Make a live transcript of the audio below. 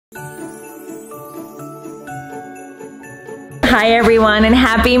Hi everyone, and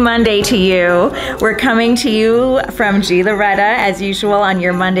happy Monday to you. We're coming to you from Gee Loretta as usual on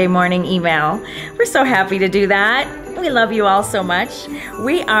your Monday morning email. We're so happy to do that. We love you all so much.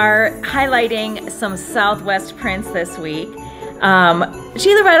 We are highlighting some Southwest prints this week.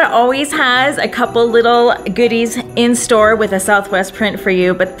 Gee Loretta always has a couple little goodies in store with a Southwest print for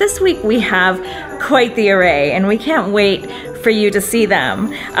you, but this week we have quite the array and we can't wait for you to see them.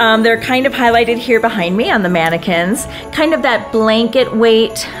 They're kind of highlighted here behind me on the mannequins, kind of that blanket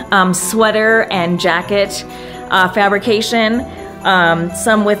weight sweater and jacket fabrication.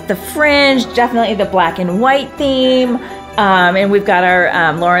 Some with the fringe, definitely the black and white theme, and we've got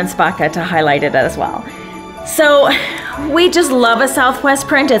our Lauren Spacca to highlight it as well. So we just love a Southwest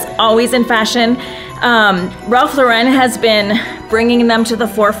print. It's always in fashion. Ralph Lauren has been bringing them to the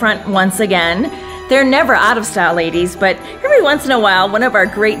forefront once again. They're never out of style, ladies, but every once in a while, one of our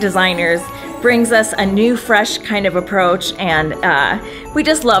great designers brings us a new, fresh kind of approach, and we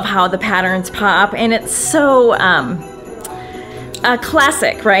just love how the patterns pop, and it's so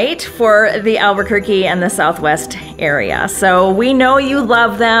classic, right, for the Albuquerque and the Southwest area. So we know you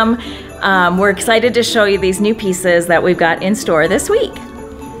love them. We're excited to show you these new pieces that we've got in store this week.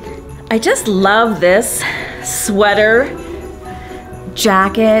 I just love this sweater,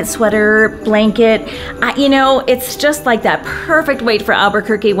 jacket, sweater, blanket. You know, it's just like that perfect weight for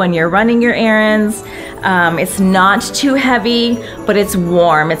Albuquerque when you're running your errands. It's not too heavy, but it's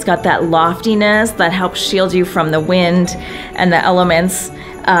warm. It's got that loftiness that helps shield you from the wind and the elements.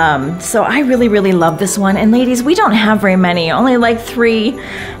 So I really, really love this one. And ladies, we don't have very many, only like 3,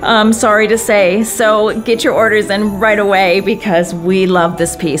 sorry to say. So get your orders in right away because we love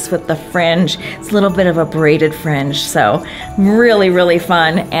this piece with the fringe. It's a little bit of a braided fringe. So really, really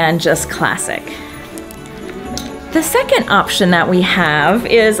fun and just classic. The second option that we have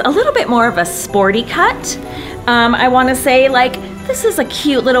is a little bit more of a sporty cut. I want to say, like, this is a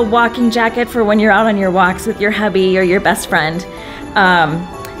cute little walking jacket for when you're out on your walks with your hubby or your best friend.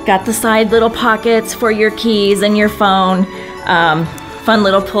 Got the side little pockets for your keys and your phone. Fun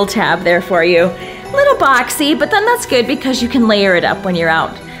little pull tab there for you. Little boxy, but then that's good because you can layer it up when you're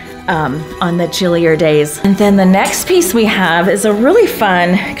out on the chillier days. And then the next piece we have is a really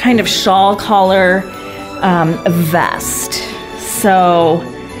fun kind of shawl collar vest. So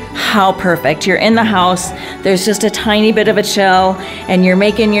how perfect. You're in the house, there's just a tiny bit of a chill and you're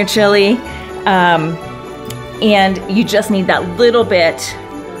making your chili, and you just need that little bit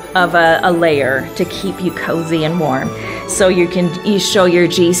of a layer to keep you cozy and warm. So you show your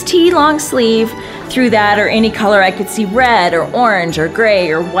Gee's tee long sleeve through that, or any color. I could see red or orange or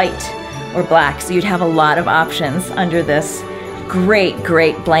gray or white or black. So you'd have a lot of options under this great,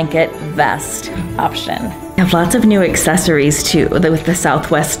 great blanket vest option. We have lots of new accessories too with the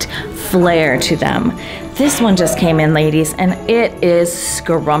Southwest flair to them. This one just came in, ladies, and it is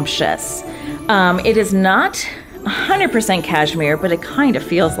scrumptious. It is not 100% cashmere, but it kind of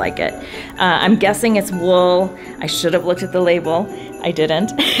feels like it. I'm guessing it's wool. I should have looked at the label. I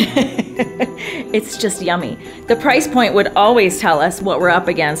didn't. It's just yummy. The price point would always tell us what we're up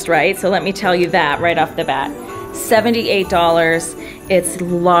against, right? So let me tell you that right off the bat. $78. It's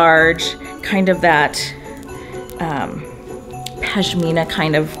large, kind of that pashmina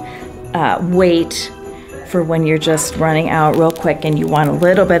kind of weight for when you're just running out real quick and you want a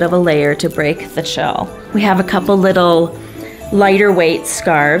little bit of a layer to break the chill. We have a couple little lighter weight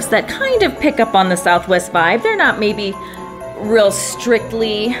scarves that kind of pick up on the Southwest vibe. They're not maybe real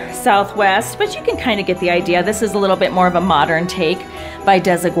strictly Southwest, but you can kind of get the idea. This is a little bit more of a modern take by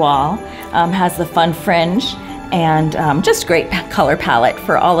Desigual. Has the fun fringe and just great color palette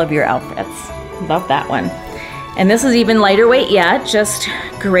for all of your outfits. Love that one. And this is even lighter weight yet, just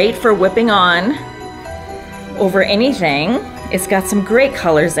great for whipping on over anything. It's got some great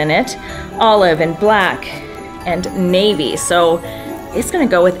colors in it, olive and black and navy. So it's gonna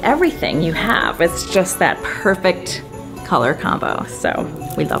go with everything you have. It's just that perfect color combo. So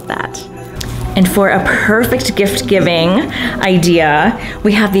we love that. And for a perfect gift giving idea,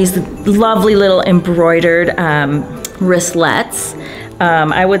 we have these lovely little embroidered wristlets.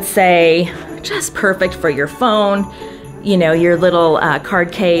 I would say just perfect for your phone, you know, your little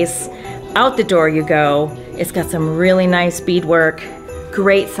card case. Out the door you go. It's got some really nice beadwork,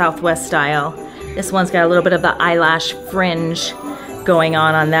 great Southwest style. This one's got a little bit of the eyelash fringe going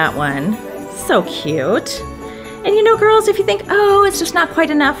on that one. So cute. And you know, girls, if you think, oh, it's just not quite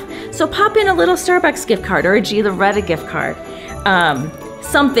enough, so pop in a little Starbucks gift card or a Gee Loretta gift card.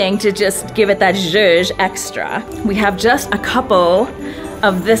 Something to just give it that zhuzh extra. We have just a couple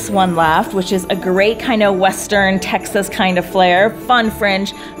of this one left, which is a great kind of Western Texas kind of flare. Fun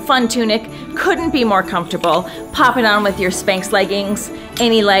fringe, fun tunic, couldn't be more comfortable. Pop it on with your Spanx leggings,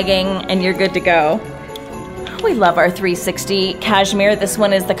 any legging, and you're good to go. We love our 360 cashmere. This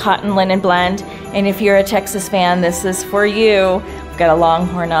one is the cotton linen blend, and if you're a Texas fan, this is for you. We've got a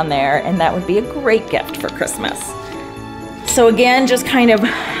longhorn on there, and that would be a great gift for Christmas. So again, just kind of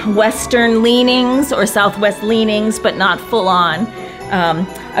Western leanings or Southwest leanings, but not full on.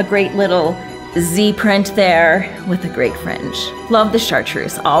 A great little Z print there with a great fringe. Love the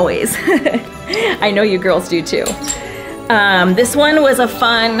chartreuse, always. I know you girls do too. This one was a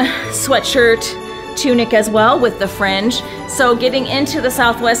fun sweatshirt tunic as well with the fringe. So getting into the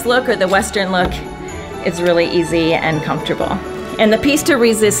Southwest look or the Western look is really easy and comfortable. And the piece de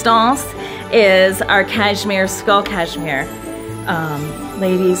resistance is our cashmere, skull cashmere.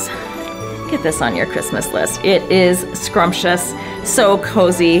 Ladies, get this on your Christmas list. It is scrumptious, so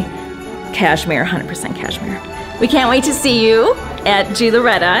cozy. Cashmere, 100% cashmere. We can't wait to see you at Gee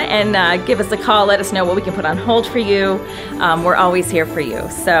Loretta, and give us a call. Let us know what we can put on hold for you. We're always here for you.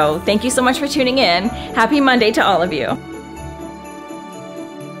 So thank you so much for tuning in. Happy Monday to all of you.